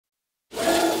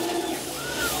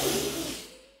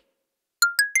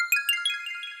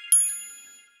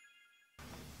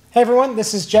Hey everyone,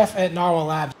 this is Jeff at Narwhal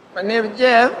Labs. My name is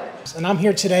Jeff. And I'm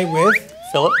here today with...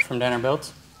 Phillip from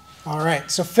DannerBuilds. Alright,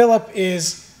 so Phillip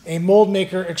is a mold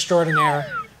maker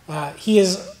extraordinaire. He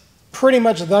is pretty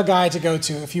much the guy to go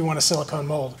to if you want a silicone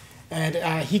mold.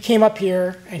 And he came up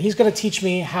here and he's going to teach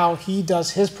me how he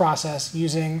does his process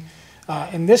using,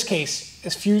 in this case,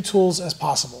 as few tools as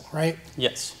possible, right?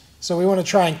 Yes. So we want to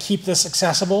try and keep this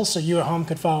accessible so you at home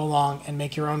could follow along and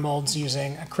make your own molds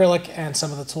using acrylic and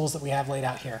some of the tools that we have laid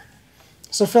out here.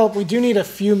 So Phillip, we do need a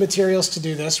few materials to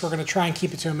do this. We're going to try and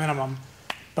keep it to a minimum,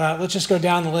 but let's just go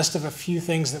down the list of a few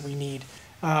things that we need.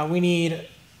 We need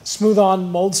Smooth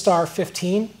On Mold Star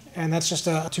 15, and that's just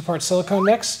a 2-part silicone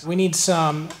mix. We need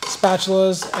some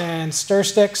spatulas and stir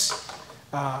sticks.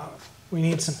 We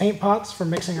need some paint pots for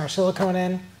mixing our silicone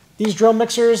in. These drill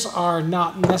mixers are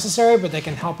not necessary, but they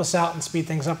can help us out and speed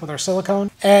things up with our silicone.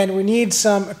 And we need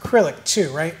some acrylic too,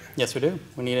 right? Yes, we do.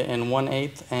 We need it in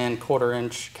 1/8 and 1/4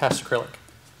 inch cast acrylic.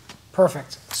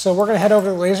 Perfect. So we're going to head over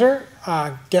to the laser,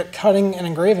 get cutting and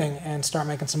engraving, and start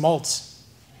making some molds.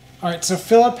 All right, so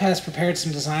Phillip has prepared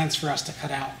some designs for us to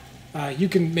cut out. You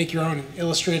can make your own in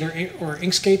Illustrator or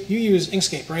Inkscape. You use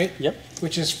Inkscape, right? Yep.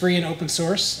 Which is free and open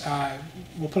source.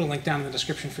 We'll put a link down in the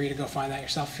description for you to go find that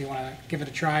yourself if you want to give it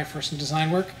a try for some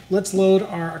design work. Let's load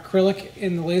our acrylic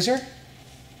in the laser,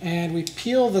 and we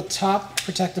peel the top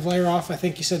protective layer off. I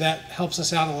think you said that helps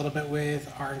us out a little bit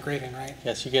with our engraving, right?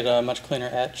 Yes, you get a much cleaner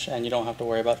etch, and you don't have to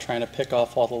worry about trying to pick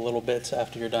off all the little bits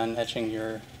after you're done etching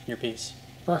your piece.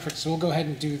 Perfect, so we'll go ahead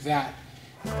and do that.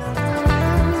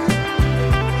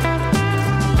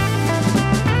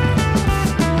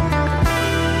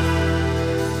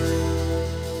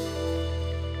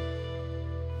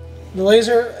 The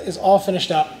laser is all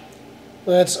finished up.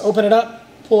 Let's open it up,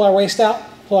 pull our waste out,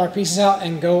 pull our pieces out,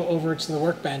 and go over to the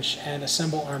workbench and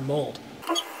assemble our mold.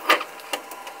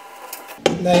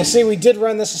 Now you see we did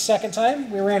run this a second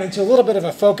time. We ran into a little bit of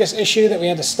a focus issue that we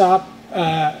had to stop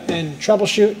and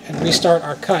troubleshoot and restart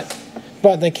our cut.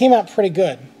 But they came out pretty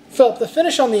good. Phillip, the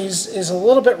finish on these is a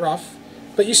little bit rough,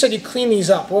 but you said you clean these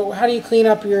up. How do you clean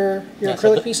up your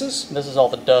acrylic pieces? This is all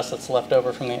the dust that's left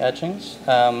over from the etchings.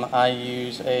 I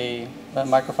use a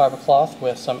microfiber cloth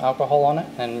with some alcohol on it,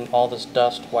 and all this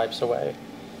dust wipes away.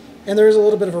 And there is a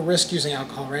little bit of a risk using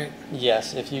alcohol, right?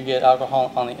 Yes, if you get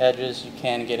alcohol on the edges, you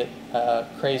can get it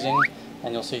crazing,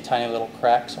 and you'll see tiny little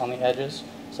cracks on the edges.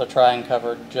 So try and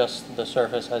cover just the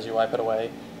surface as you wipe it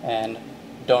away, and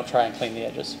don't try and clean the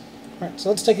edges. All right, so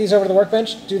let's take these over to the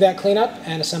workbench, do that cleanup,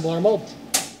 and assemble our mold.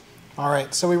 All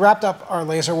right, so we wrapped up our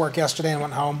laser work yesterday and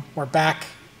went home. We're back.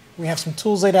 We have some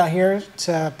tools laid out here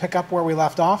to pick up where we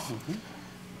left off. Mm-hmm.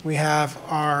 We have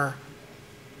our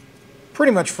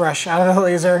pretty much fresh out of the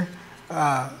laser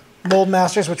mold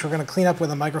masters, which we're going to clean up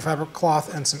with a microfiber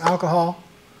cloth and some alcohol.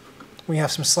 We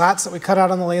have some slats that we cut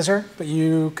out on the laser, but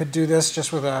you could do this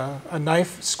just with a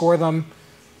knife, score them,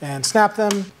 and snap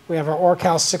them. We have our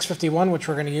Orcal 651, which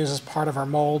we're going to use as part of our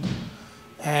mold,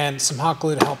 and some hot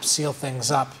glue to help seal things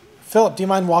up. Phillip, do you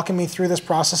mind walking me through this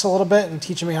process a little bit and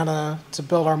teaching me how to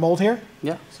build our mold here?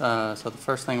 Yeah, so the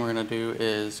first thing we're going to do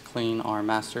is clean our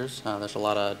masters. There's a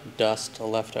lot of dust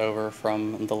left over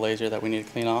from the laser that we need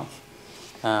to clean off.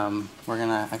 We're going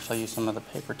to actually use some of the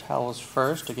paper towels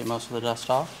first to get most of the dust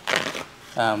off.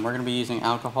 We're going to be using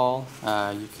alcohol.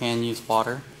 You can use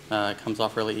water. It comes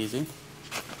off really easy.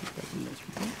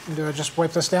 Do I just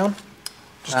wipe this down?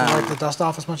 Just to wipe the dust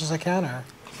off as much as I can? Or?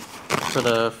 For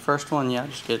the first one, yeah,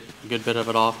 just get a good bit of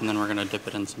it off, and then we're going to dip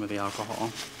it in some of the alcohol.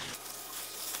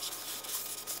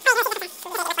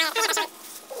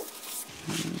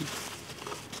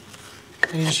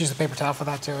 And you just use the paper towel for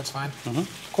that too, it's fine? Mm-hmm.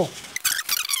 Cool.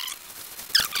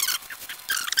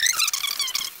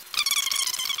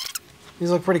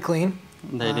 These look pretty clean.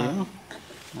 They do.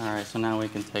 Alright, so now we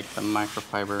can take the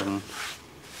microfiber and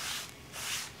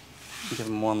give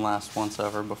them one last once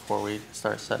over before we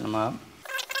start setting them up.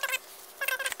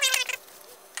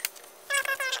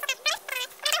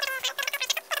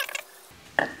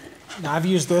 Now I've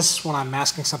used this when I'm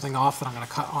masking something off that I'm going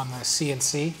to cut on the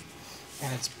CNC,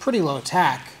 and it's pretty low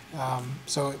tack,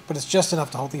 but it's just enough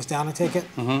to hold these down, I take it?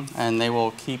 Mm-hmm. And they will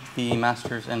keep the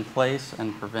masters in place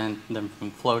and prevent them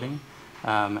from floating,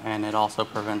 and it also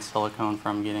prevents silicone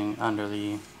from getting under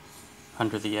the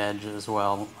edge as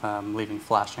well, leaving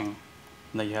flashing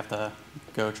that you have to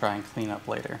go try and clean up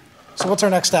later. So what's our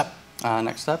next step?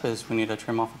 Next step is we need to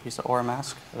trim off a piece of Aura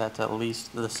mask that's at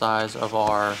least the size of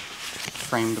our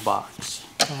framed box.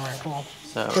 All right, cool.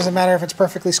 So, does it matter if it's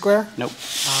perfectly square? Nope.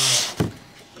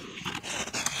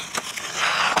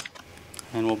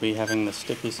 And we'll be having the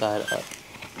sticky side up.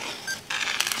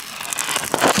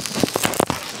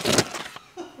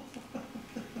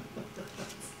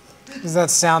 Does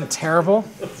that sound terrible?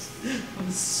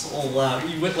 It's so loud.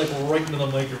 You went like right into the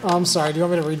microphone. Oh, I'm sorry. Do you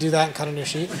want me to redo that and cut a new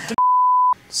sheet?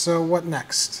 So what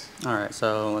next? All right,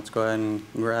 so let's go ahead and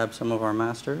grab some of our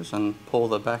masters and pull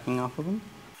the backing off of them.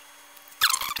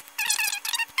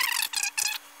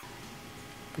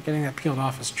 But getting that peeled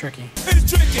off is tricky. It's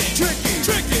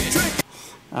tricky.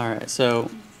 All right,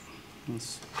 so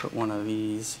let's put one of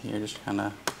these here just to kind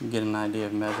of get an idea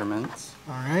of measurements.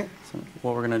 All right. So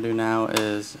what we're going to do now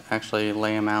is actually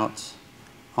lay them out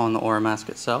on the Aura mask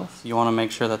itself. You want to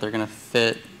make sure that they're going to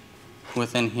fit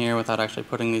within here without actually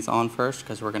putting these on first,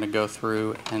 because we're going to go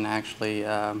through and actually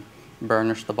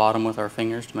burnish the bottom with our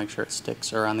fingers to make sure it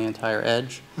sticks around the entire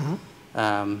edge.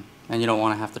 And you don't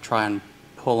want to have to try and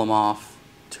pull them off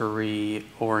to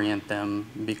reorient them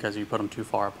because you put them too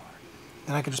far apart.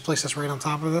 And I can just place this right on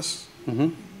top of this,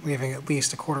 leaving at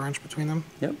least a 1/4 inch between them.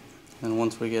 Yep. And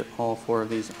once we get all 4 of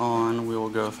these on, we will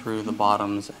go through the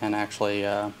bottoms and actually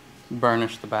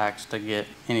burnish the backs to get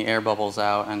any air bubbles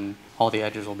out, and all the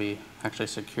edges will be actually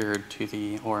secured to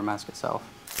the Aura mask itself.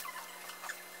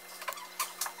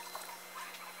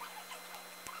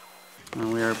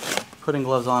 And we are putting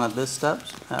gloves on at this step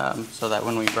so that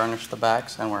when we burnish the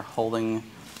backs and we're holding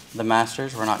the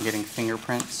masters, we're not getting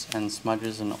fingerprints and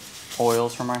smudges and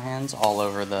oils from our hands all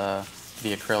over the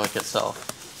acrylic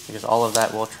itself, because all of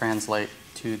that will translate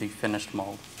to the finished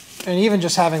mold. And even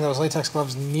just having those latex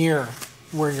gloves near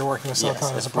where you're working with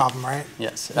silicone is a problem, right?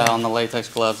 Yes, on the latex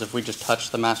gloves, if we just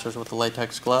touch the masters with the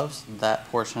latex gloves, that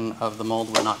portion of the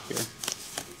mold will not cure.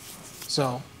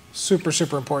 So super,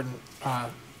 super important.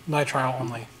 Nitrile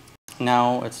only.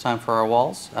 Now it's time for our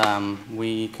walls.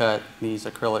 We cut these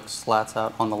acrylic slats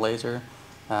out on the laser.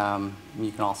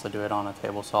 You can also do it on a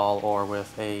table saw or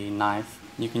with a knife.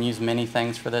 You can use many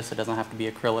things for this. It doesn't have to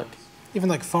be acrylic. Even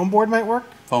like foam board might work?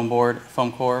 Foam board,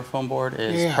 foam core foam board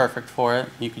is perfect for it.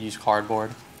 You could use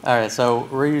cardboard. All right, so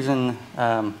we're using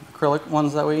acrylic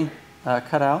ones that we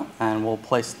cut out, and we'll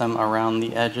place them around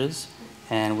the edges,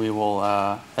 and we will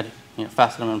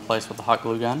fasten them in place with the hot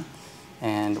glue gun.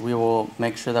 And we will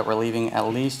make sure that we're leaving at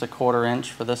least a 1/4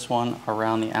 inch for this one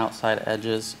around the outside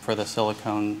edges for the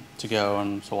silicone to go,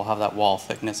 and so we'll have that wall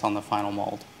thickness on the final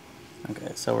mold.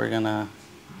 Okay, so we're gonna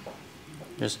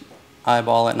just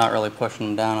eyeball it, not really pushing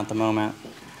them down at the moment.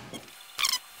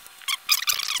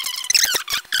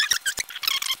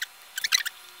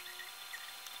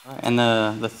 And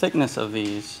the thickness of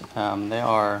these, they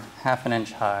are 1/2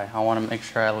 inch high. I want to make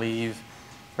sure I leave,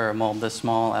 for a mold this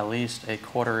small, at least a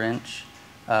 1/4 inch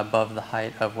above the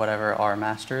height of whatever our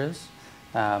master is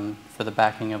for the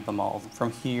backing of the mold.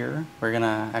 From here, we're going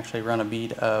to actually run a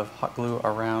bead of hot glue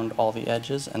around all the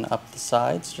edges and up the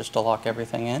sides just to lock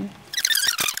everything in.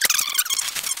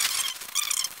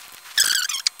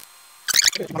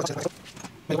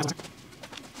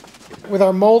 With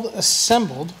our mold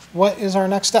assembled, what is our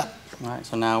next step? All right,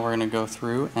 so now we're going to go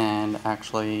through and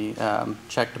actually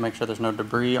check to make sure there's no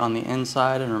debris on the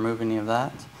inside and remove any of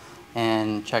that,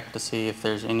 and check to see if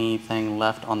there's anything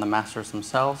left on the masters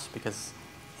themselves, because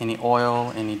any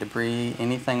oil, any debris,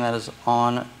 anything that is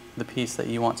on the piece that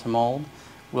you want to mold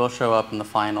will show up in the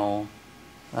final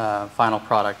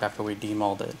product after we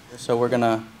demold it. So we're going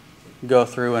to go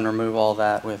through and remove all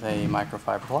that with a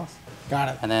microfiber cloth. Got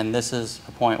it. And then this is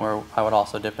a point where I would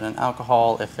also dip it in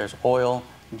alcohol if there's oil,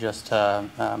 just to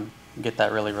get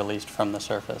that really released from the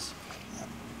surface.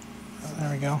 There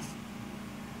we go.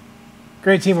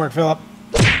 Great teamwork, Philip.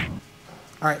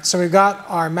 All right, so we've got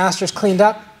our masters cleaned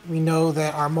up. We know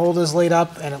that our mold is laid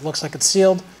up and it looks like it's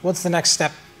sealed. What's the next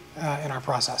step in our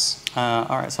process? All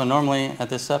right, so normally at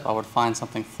this step I would find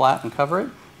something flat and cover it.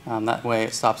 That way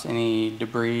it stops any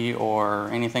debris or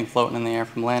anything floating in the air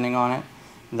from landing on it.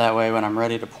 That way when I'm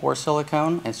ready to pour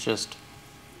silicone, it's just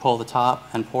pull the top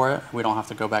and pour it. We don't have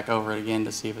to go back over it again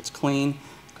to see if it's clean,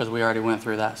 because we already went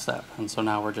through that step. And so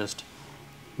now we're just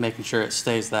making sure it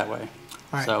stays that way.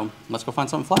 All right. So let's go find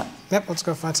something flat. Yep, let's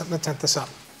go find something to tent this up.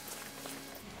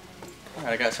 All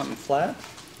right, I got something flat.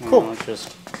 Cool. Let's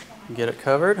just get it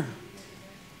covered.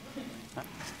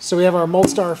 So we have our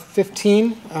Moldstar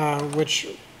 15, which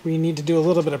we need to do a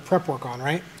little bit of prep work on,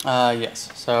 right? Yes.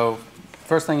 So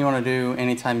first thing you want to do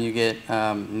anytime you get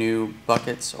new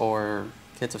buckets or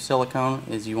kits of silicone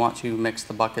is you want to mix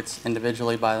the buckets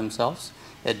individually by themselves.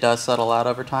 It does settle out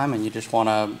over time, and you just want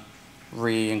to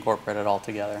reincorporate it all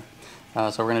together.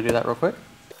 So we're going to do that real quick.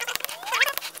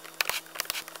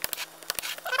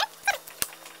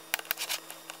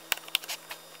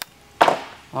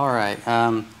 All right,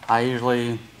 I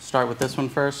usually start with this one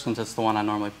first, since it's the one I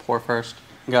normally pour first.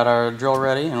 got our drill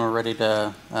ready and we're ready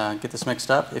to get this mixed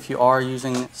up. If you are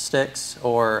using sticks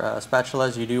or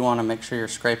spatulas, you do want to make sure you're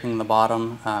scraping the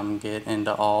bottom, get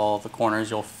into all the corners.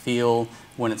 You'll feel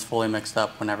when it's fully mixed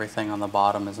up when everything on the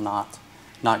bottom is not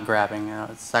grabbing.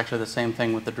 It's actually the same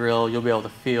thing with the drill. You'll be able to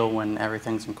feel when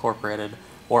everything's incorporated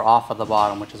or off of the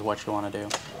bottom, which is what you want to do.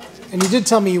 And you did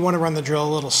tell me you want to run the drill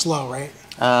a little slow, right?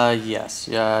 Yes.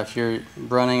 If you're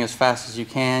running as fast as you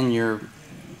can, you're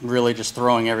really just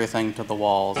throwing everything to the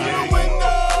walls.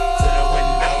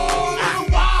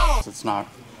 It's not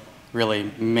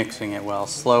really mixing it well.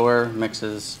 Slower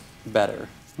mixes better.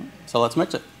 So let's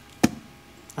mix it.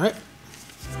 All right.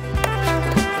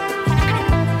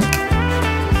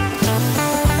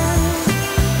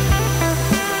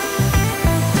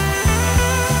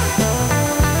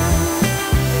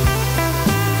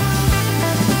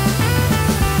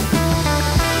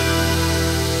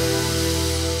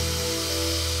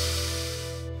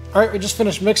 All right, we just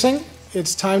finished mixing.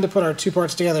 It's time to put our two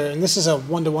parts together, and this is a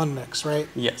 1-to-1 mix, right?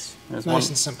 Yes. It's nice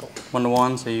and simple.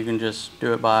 1-to-1, so you can just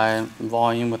do it by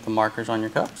volume with the markers on your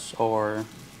cups, or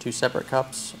two separate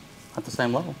cups at the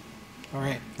same level. All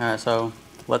right. All right, so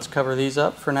let's cover these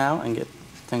up for now and get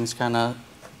things kind of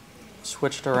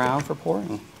switched around for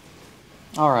pouring.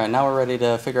 All right, now we're ready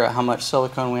to figure out how much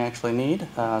silicone we actually need.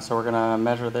 So we're gonna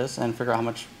measure this and figure out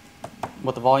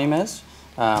what the volume is.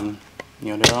 You wanna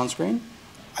do it on screen?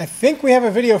 I think we have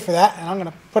a video for that, and I'm going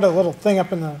to put a little thing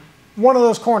up in one of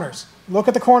those corners. Look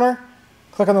at the corner,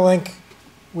 click on the link,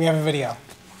 we have a video.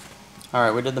 All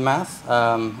right, we did the math,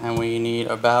 and we need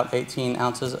about 18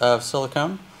 ounces of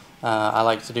silicone. I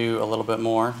like to do a little bit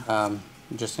more,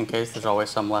 just in case there's always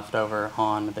some left over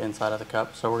on the inside of the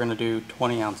cup. So we're going to do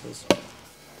 20 ounces.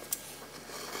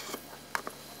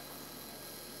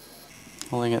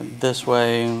 Holding it this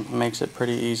way makes it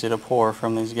pretty easy to pour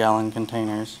from these gallon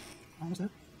containers.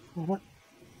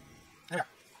 There.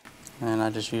 And I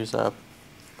just use a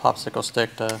popsicle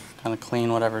stick to kind of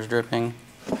clean whatever's dripping.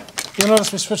 You'll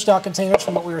notice we switched out containers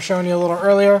from what we were showing you a little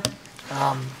earlier.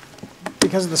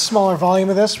 Because of the smaller volume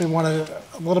of this, we wanted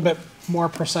a little bit more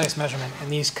precise measurement,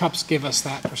 and these cups give us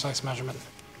that precise measurement.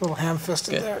 A little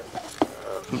ham-fisted there.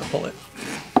 I'm gonna pull it.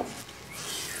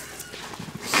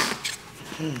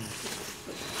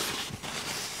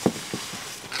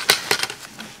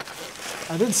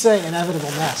 I did say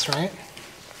inevitable mess, right?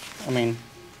 I mean,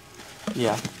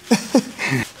 yeah.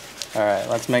 All right,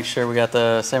 let's make sure we got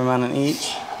the same amount in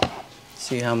each.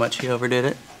 See how much he overdid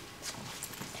it.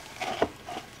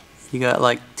 You got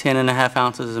like 10.5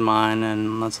 ounces in mine,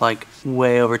 and that's like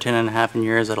way over 10.5 in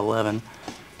yours at 11.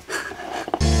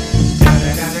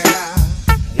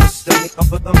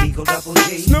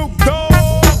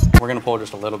 We're gonna pull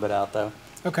just a little bit out though.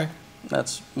 Okay.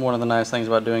 That's one of the nice things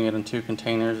about doing it in two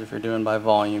containers. If you're doing by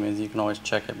volume, is you can always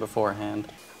check it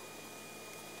beforehand.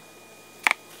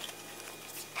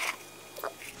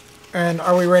 And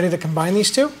are we ready to combine these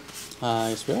two?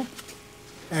 Yes, we are.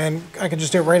 And I can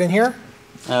just do it right in here?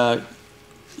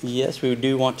 Yes, we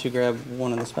do want to grab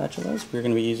one of the spatulas. We're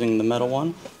going to be using the metal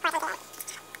one.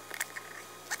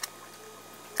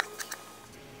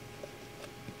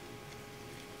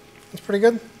 That's pretty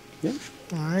good? Yep.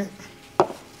 All right.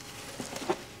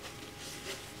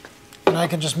 And I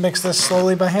can just mix this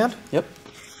slowly by hand? Yep.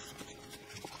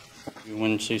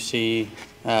 Once you see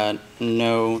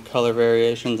no color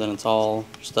variations and it's all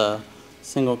just a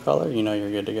single color, you know you're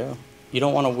good to go. You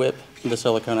don't want to whip the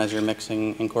silicone as you're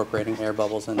mixing, incorporating air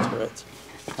bubbles into it.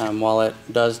 While it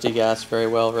does degas very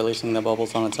well, releasing the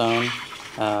bubbles on its own,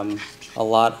 a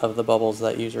lot of the bubbles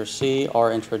that users see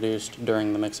are introduced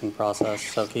during the mixing process.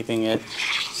 So keeping it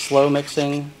slow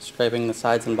mixing, scraping the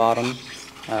sides and bottom,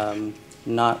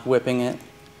 not whipping it,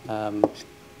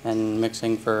 and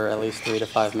mixing for at least 3 to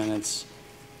 5 minutes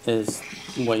is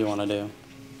what you want to do.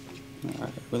 All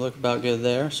right, we look about good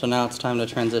there. So now it's time to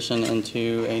transition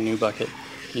into a new bucket.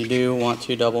 You do want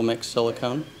to double mix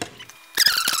silicone.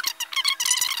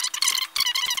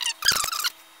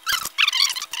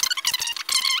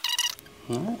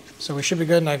 All right. So we should be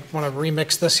good, and I want to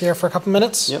remix this here for a couple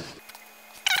minutes. Yep.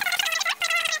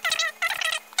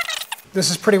 This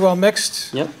is pretty well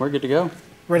mixed. Yep, we're good to go.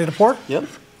 Ready to pour? Yep.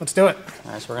 Let's do it.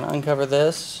 All right, so we're going to uncover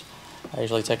this. I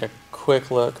usually take a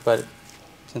quick look, but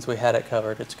since we had it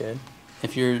covered, it's good.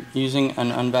 If you're using an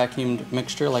unvacuumed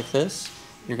mixture like this,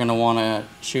 you're going to want to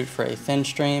shoot for a thin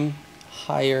stream,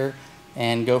 higher,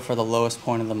 and go for the lowest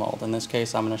point of the mold. In this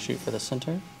case, I'm going to shoot for the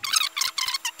center.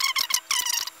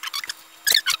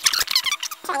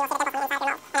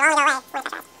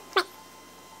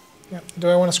 Yep. Do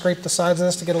I want to scrape the sides of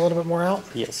this to get a little bit more out?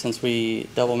 Yes, since we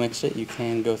double mixed it, you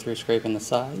can go through scraping the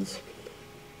sides.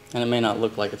 And it may not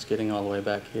look like it's getting all the way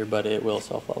back here, but it will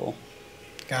self-level.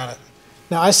 Got it.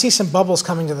 Now I see some bubbles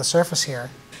coming to the surface here,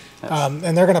 Yes.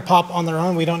 and they're going to pop on their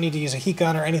own. We don't need to use a heat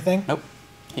gun or anything. Nope.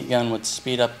 Heat gun would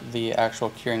speed up the actual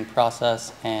curing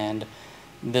process, and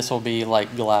this will be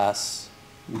like glass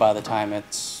by the time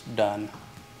it's done.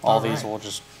 All these will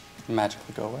just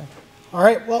magically go away. All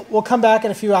right, well, we'll come back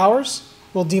in a few hours.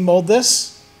 We'll demold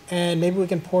this, and maybe we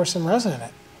can pour some resin in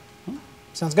it.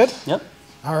 Sounds good? Yep.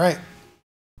 All right.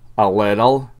 A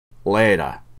little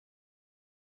later.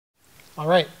 All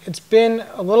right, it's been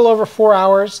a little over 4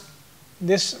 hours.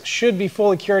 This should be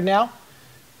fully cured now.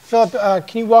 Philip,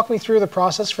 can you walk me through the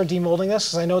process for demolding this?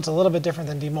 Because I know it's a little bit different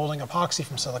than demolding epoxy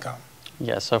from silicone.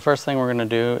 Yeah, so first thing we're going to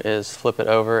do is flip it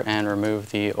over and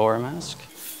remove the aura mask.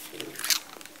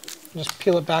 Just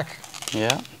peel it back.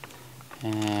 Yeah.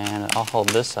 And I'll hold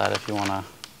this side if you want to.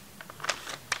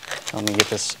 Let me get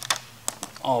this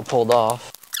all pulled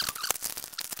off.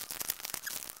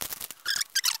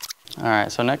 All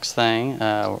right, so next thing,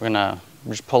 we're going to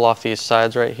just pull off these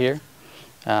sides right here.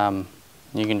 You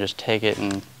can just take it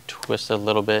and twist it a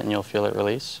little bit and you'll feel it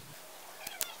release.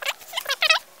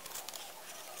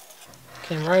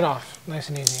 Came right off, nice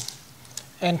and easy.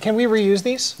 And can we reuse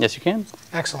these? Yes, you can.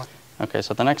 Excellent. Okay,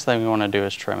 so the next thing we want to do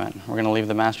is trim it. We're going to leave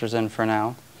the masters in for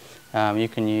now. You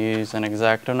can use an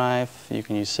X-Acto knife, you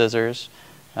can use scissors,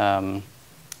 or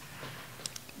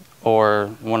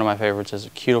one of my favorites is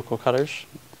cuticle cutters.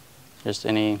 Just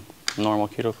any normal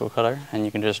cuticle cutter, and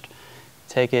you can just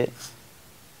take it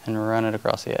and run it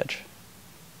across the edge.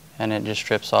 And it just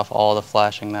strips off all the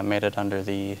flashing that made it under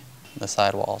the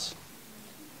side walls.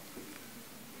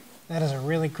 That is a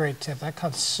really great tip. That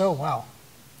cuts so well.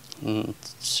 And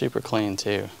it's super clean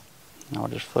too. Now we'll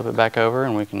just flip it back over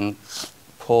and we can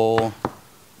pull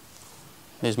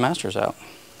these masters out.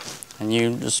 And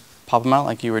you just pop them out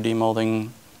like you were demolding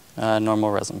a normal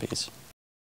resin piece.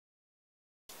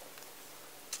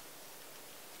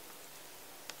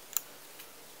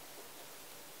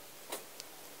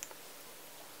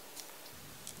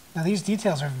 Now these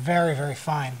details are very, very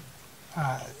fine.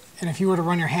 And if you were to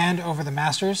run your hand over the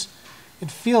masters,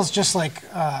 it feels just like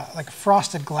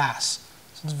frosted glass.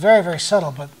 So it's very, very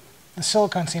subtle, but the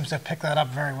silicone seems to pick that up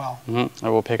very well. Mm-hmm. It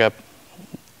will pick up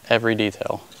every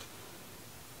detail.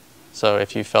 So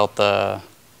if you felt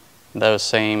those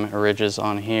same ridges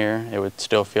on here, it would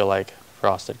still feel like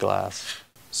frosted glass.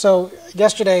 So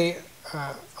yesterday,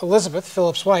 Elizabeth,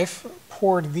 Philip's wife,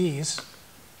 poured these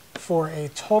for a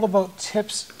TotalBoat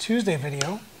Tips Tuesday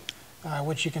video,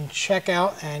 which you can check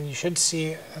out and you should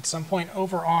see at some point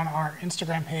over on our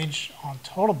Instagram page on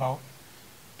TotalBoat.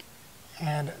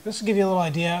 And this will give you a little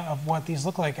idea of what these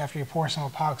look like after you pour some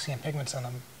epoxy and pigments on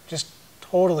them. Just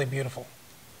totally beautiful.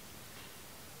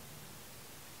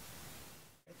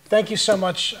 Thank you so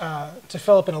much to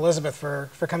Philip and Elizabeth for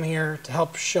coming here to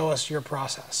help show us your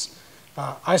process.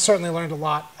 I certainly learned a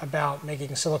lot about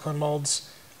making silicone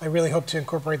molds. I really hope to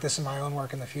incorporate this in my own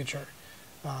work in the future.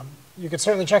 You can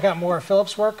certainly check out more of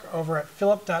Philip's work over at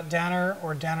phillip.danner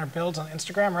or DannerBuilds on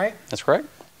Instagram, right? That's correct.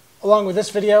 Along with this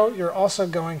video, you're also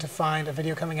going to find a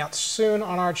video coming out soon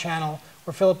on our channel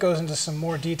where Philip goes into some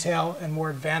more detail and more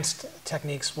advanced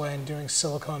techniques when doing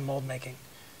silicone mold making.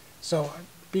 So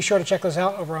be sure to check those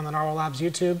out over on the Narwhal Labs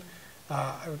YouTube.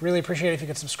 I would really appreciate it if you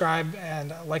could subscribe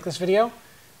and like this video.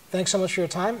 Thanks so much for your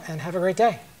time and have a great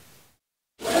day.